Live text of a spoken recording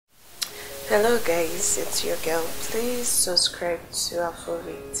Hello guys, it's your girl. Please subscribe to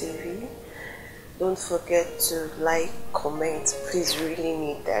Afrobeat TV. Don't forget to like, comment. Please really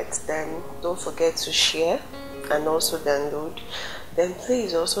need that. Then don't forget to share and also download. Then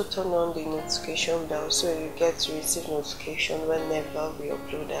please also turn on the notification bell so you get to receive notification whenever we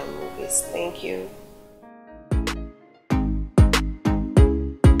upload our movies. Thank you.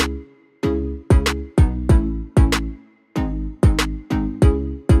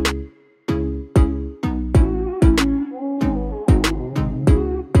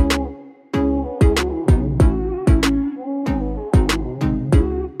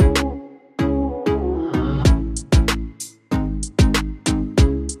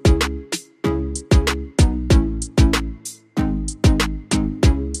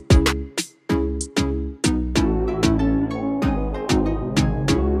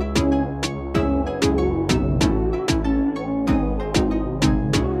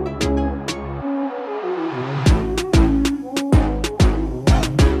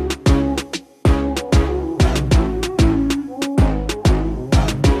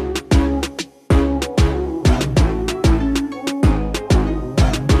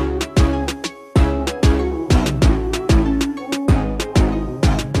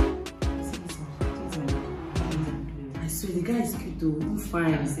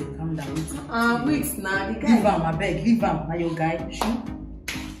 Fine, say calm down. Wait now, the guy. Leave him, I beg, leave him. Now your guy,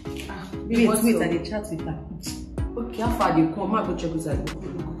 wait, I dey chat with her. Okay, how far you come? I go check with her.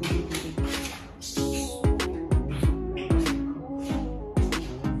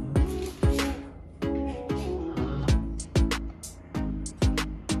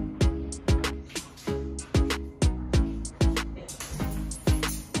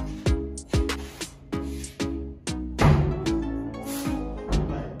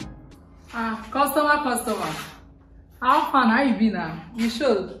 Customer. How far are you been now? You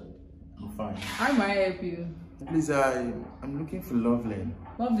should. I'm fine. How may I help you? Please, I'm looking for Lovely.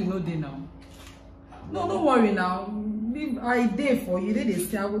 Lovely no day now. No, don't worry now. I day for you. They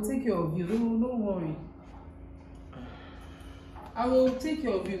say I will take care of you. Don't worry. I will take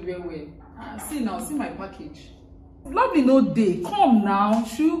care of you very well. See now, see my package. Lovely no day. Come now.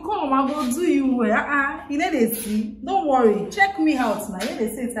 Should come. I will do you well. You know they see. Don't worry. Check me out now. You know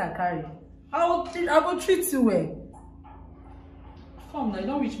they say it's a carry. I will treat you well. Come now, you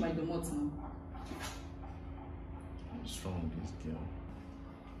don't reach my domot now. What's wrong with this girl?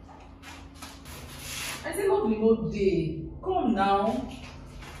 I say Lovely no day. Come now.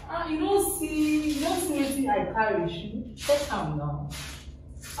 You don't see anything I carry. Just come now.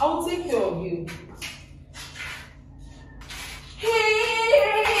 I will take care of you.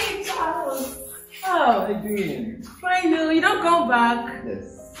 Hey, Charles. How are you doing? Fine, no, you don't come back.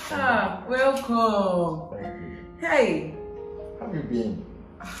 Yes. Welcome. Thank you. Hey. How have you been?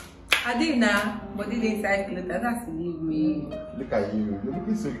 I did now, but did inside clothes. That's to leave me. Look at you. You're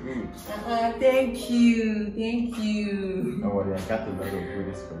looking so good. Thank you. Thank you. Don't worry, I got a lot of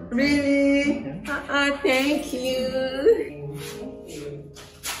goodies for you. Really? Thank you. Thank you.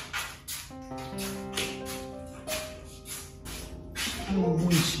 Oh,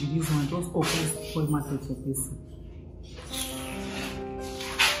 when she this one just opens for my touch of this.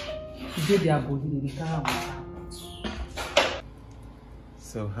 Their body, they can't.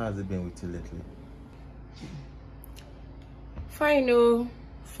 So how has it been with you lately? Fine, oh,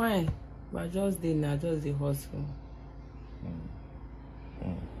 fine. But just the hustle.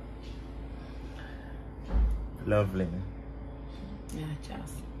 Lovely. Yeah,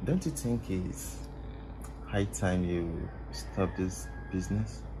 Charles. Don't you think it's high time you stop this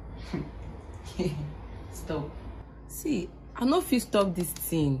business? Stop. See, I no fit stop this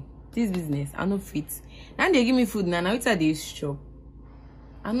thing. This business, I no fit. Now they give me food now it's a day shop.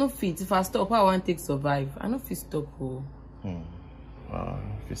 I no fit. If I stop, how I want to survive. I no fit stop. Oh. Well,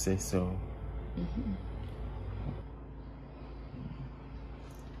 if you say so.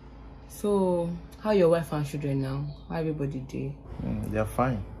 So, how your wife and children now? How everybody do? They're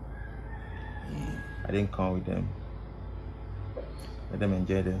fine. I didn't come with them. Let them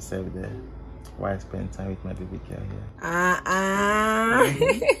enjoy themselves there. Why I spend time with my baby girl here.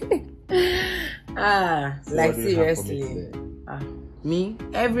 So like seriously. Me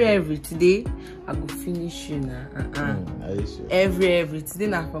every today I go finish you now. Are you sure? Every today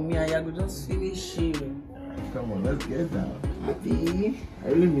now for me I go just finish you. Come on, let's get down. Happy. I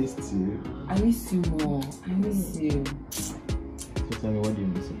really missed you. I miss you more. I miss you. So tell me, what do you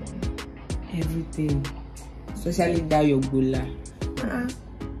miss about me? Everything. Especially that your gola.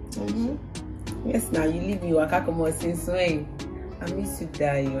 Yes, now you leave me. I can't come on since when. I miss you,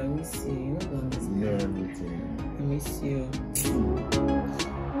 Dayo. I miss you. You don't understand. You're everything. I miss you.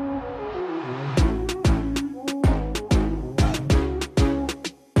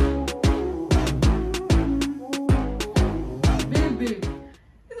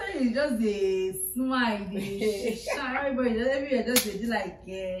 mind. Everywhere just dey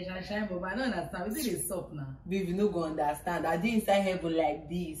like shine, but I don't understand. We see dey sup now. Babe, you no go understand. I dey inside heaven like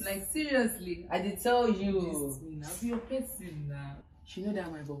this. Like seriously. I did tell you. Now be your person now. She know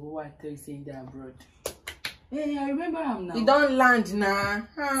that my bobo I tell you saying they abroad. Hey, I remember him now. He don't land now.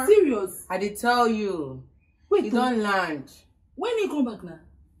 Huh? Serious? I did tell you. Wait, he don't land. When he come back now?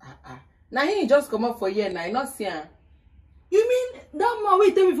 Now he just come up for a year now. He not see him. You mean that man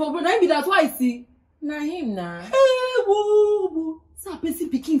wait tell me for brother? I mean that's why I see. Now him now. Hey, whoa. Sir, person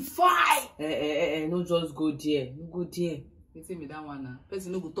picking fight. No just go there. No go there. Tell me that one now.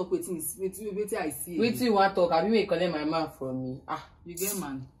 Person no go talk waiting I see. Wait till you want talk. I be make collect my man from me. You get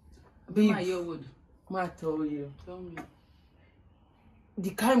man. Babe, my your word. Ma tell you. Tell me. The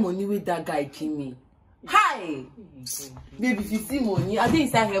kind money with that guy give me. Hi! Baby, if you see money, I dey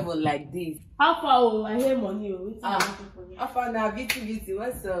inside heaven like this. How far? I hear money. How far now? Beauty,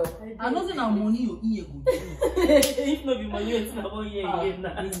 what's up? I know say na money you ear go do. If no be money, it's not about here again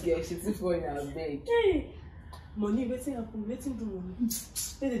now. This girl, she too funny, I beg. Hey, money, waiting happen, waiting do money.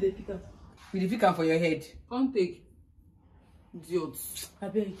 Where did they pick up? We dey pick am for your head. Come take. Idiot. I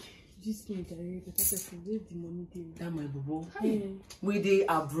beg. This thing, I better person. Where the money dey? That my bobo. Hey. We dey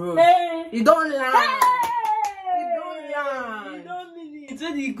abroad. Hey. He don't land. Hey. He don't land. You don't mean it. It's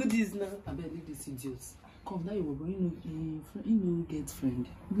where the goodies now. I beg leave this idiot. Come now, you were going to get friend.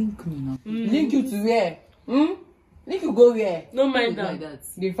 Link me now. Link you to where? Link you go where? No mind like that. that.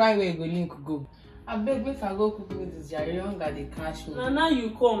 They find where you go link go. I beg make I go cook with this Nigerian guy they cash me. Now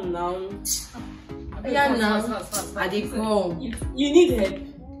you come now. Yeah now. I dey come. You need help.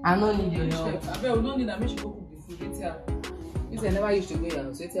 I don't need your help. I bet we don't need that. Make sure go cook the food. Get here. You say never used to go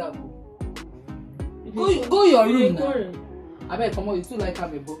here. So get here. Go your room now. I bet come on. You too like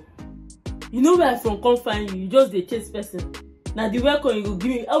Amebo. You know where I from come find you. You just dey chase person. Now the welcome you go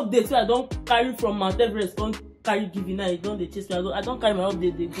give me update. So I don't carry from Mount Everest. Don't carry give you now. You don't dey chase me. I don't carry my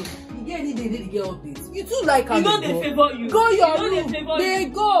update. They go. You get any day they get updates. You too like Amebo. You know they favor you. Go your room. They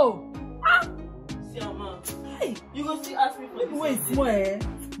go. See man. Hey, you go still ask me for this. Wait, small.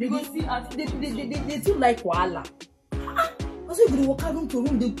 You go still ask me. They too like wahala. I say they walk room to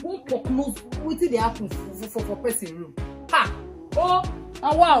room. They won't talk close. Wetin dey happen for person room. Ha! Oh,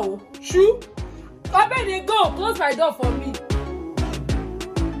 and wow, shoo! I bet they go close my door for me.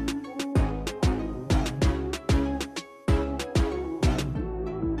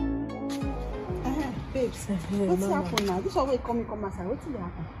 Babes, what's happen now? This one way come outside. What's dey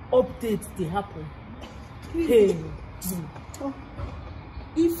happen? Updates they happen. Hey. Oh.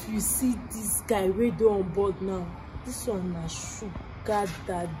 If you see this guy wey dey on board now, this one na sugar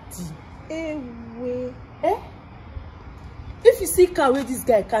daddy. Hey, wait. If you see car wey this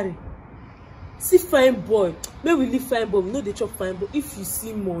guy carry, see fine boy. May we leave fine boy. We know they chop fine boy. If you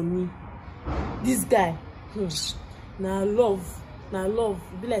see money, this guy, na love. Na love.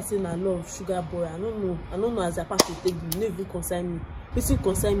 Be like say na love, sugar boy. I don't know as I pass to take you. No even concern me. Wetin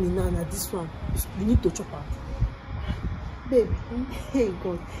concern me now na this one. You need to chop out. Babe, hey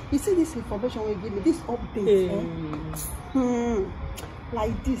God, you see this information we give me, this update,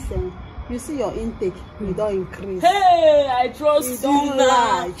 like this, you see your intake, you don't increase. Hey, I trust you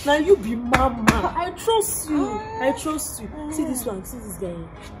now. Like. Now you be mama. I trust you. I trust you. See this one. See this guy.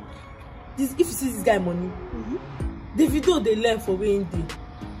 If you see this guy money, the video they learn for where they.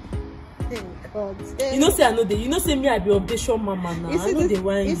 Hey God. You know say I know they. You know say me I be updation mama now. I know they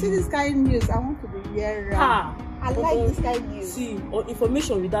want. You see this kind of news, I want to be here. I like this kind of news. See,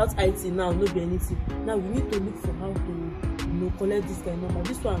 information without IT now no be anything. Now we need to look for how to collect this guy number.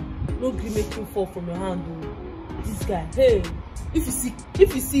 This one no gree make him fall from your hand. This guy, hey, if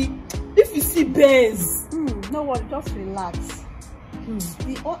you see Benz. No worry, just relax.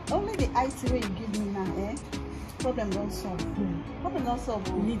 Only the IT way you give me now, problem don't solve. Problem don't solve.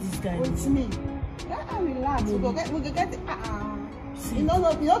 You need this guy. It's me. Relax. We go get it. You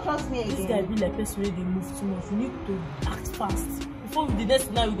don't trust me again. This guy be like person where they move too much. You need to act fast. Before the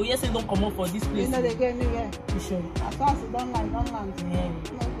next now we go, yes, don't come up for this place. You know they go anywhere. You sure? As long as you don't land. Yeah.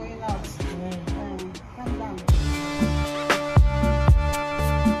 You're not going out. Yeah. Calm down.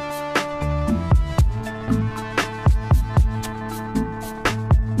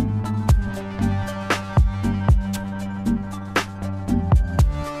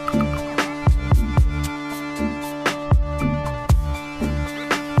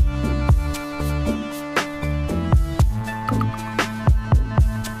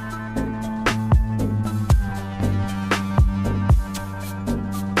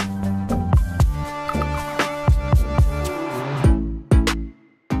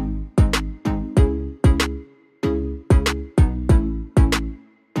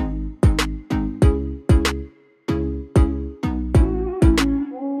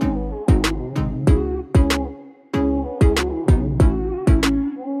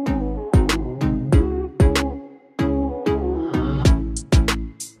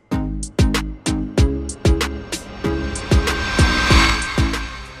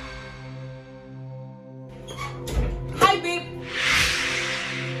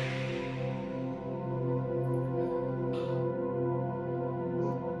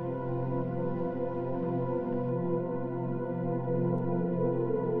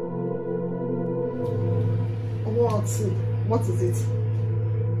 see. What is it?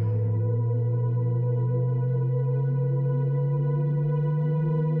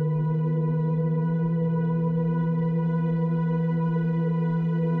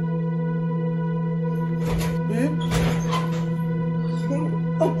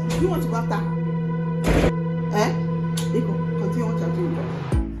 Oh, you want to go after? Eh? Nico, continue what you're doing.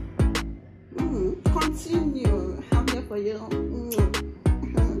 Continue. I'm here for you.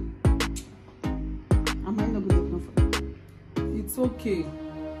 Am I not good enough for you? It's okay.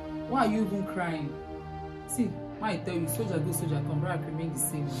 Why are you even crying? See, when I tell you, soldier go, soldier come, brother remain the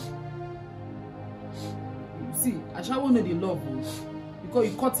same. See, I shall want to know the love, because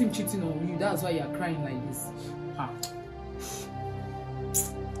you caught him cheating on you. That's why you are crying like this. Ah.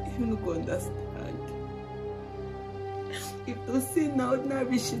 You don't understand. If to see now,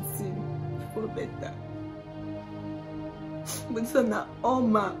 ordinary cheating for better. But so now,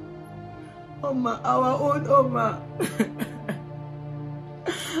 Oma, our own Oma.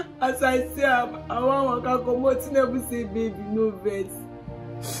 As I say, I want to come out, never say baby, no vex.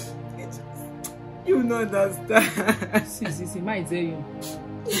 You don't understand. See, might tell you.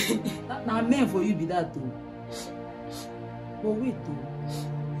 Now, men for you be that too. But wait, too.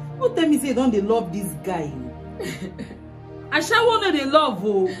 Don't tell me say don't they love this guy. I shall want to they love,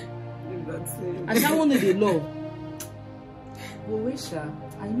 oh. I shall want to they love. But wait, Sha,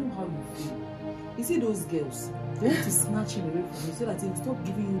 I know how you feel. You see those girls, they want to snatch him away from you so that they will stop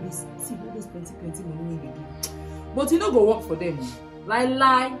giving you this, see, all those plenty money they give. But you don't go work for them.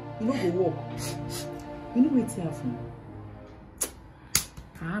 Lie, you don't go work. You know what's here for me?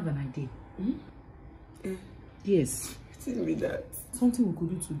 I have an idea. Yes. Tell me that. Something we could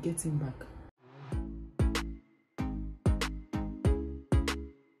do to get him back.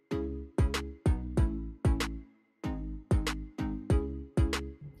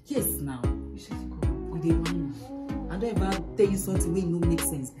 Yes, now. With the one. I don't ever tell you something when it don't make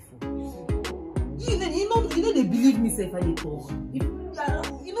sense before. You know they believe me if I dey talk. You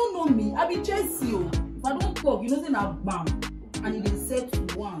don't know me. I be Chelsea. If I don't talk, you know say na bam. And you dey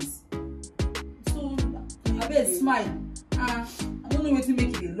set once. So I bet smile. I don't know what to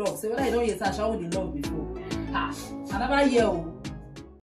make it a love. So whether I don't hear Sasha, I want the love before. I never hear.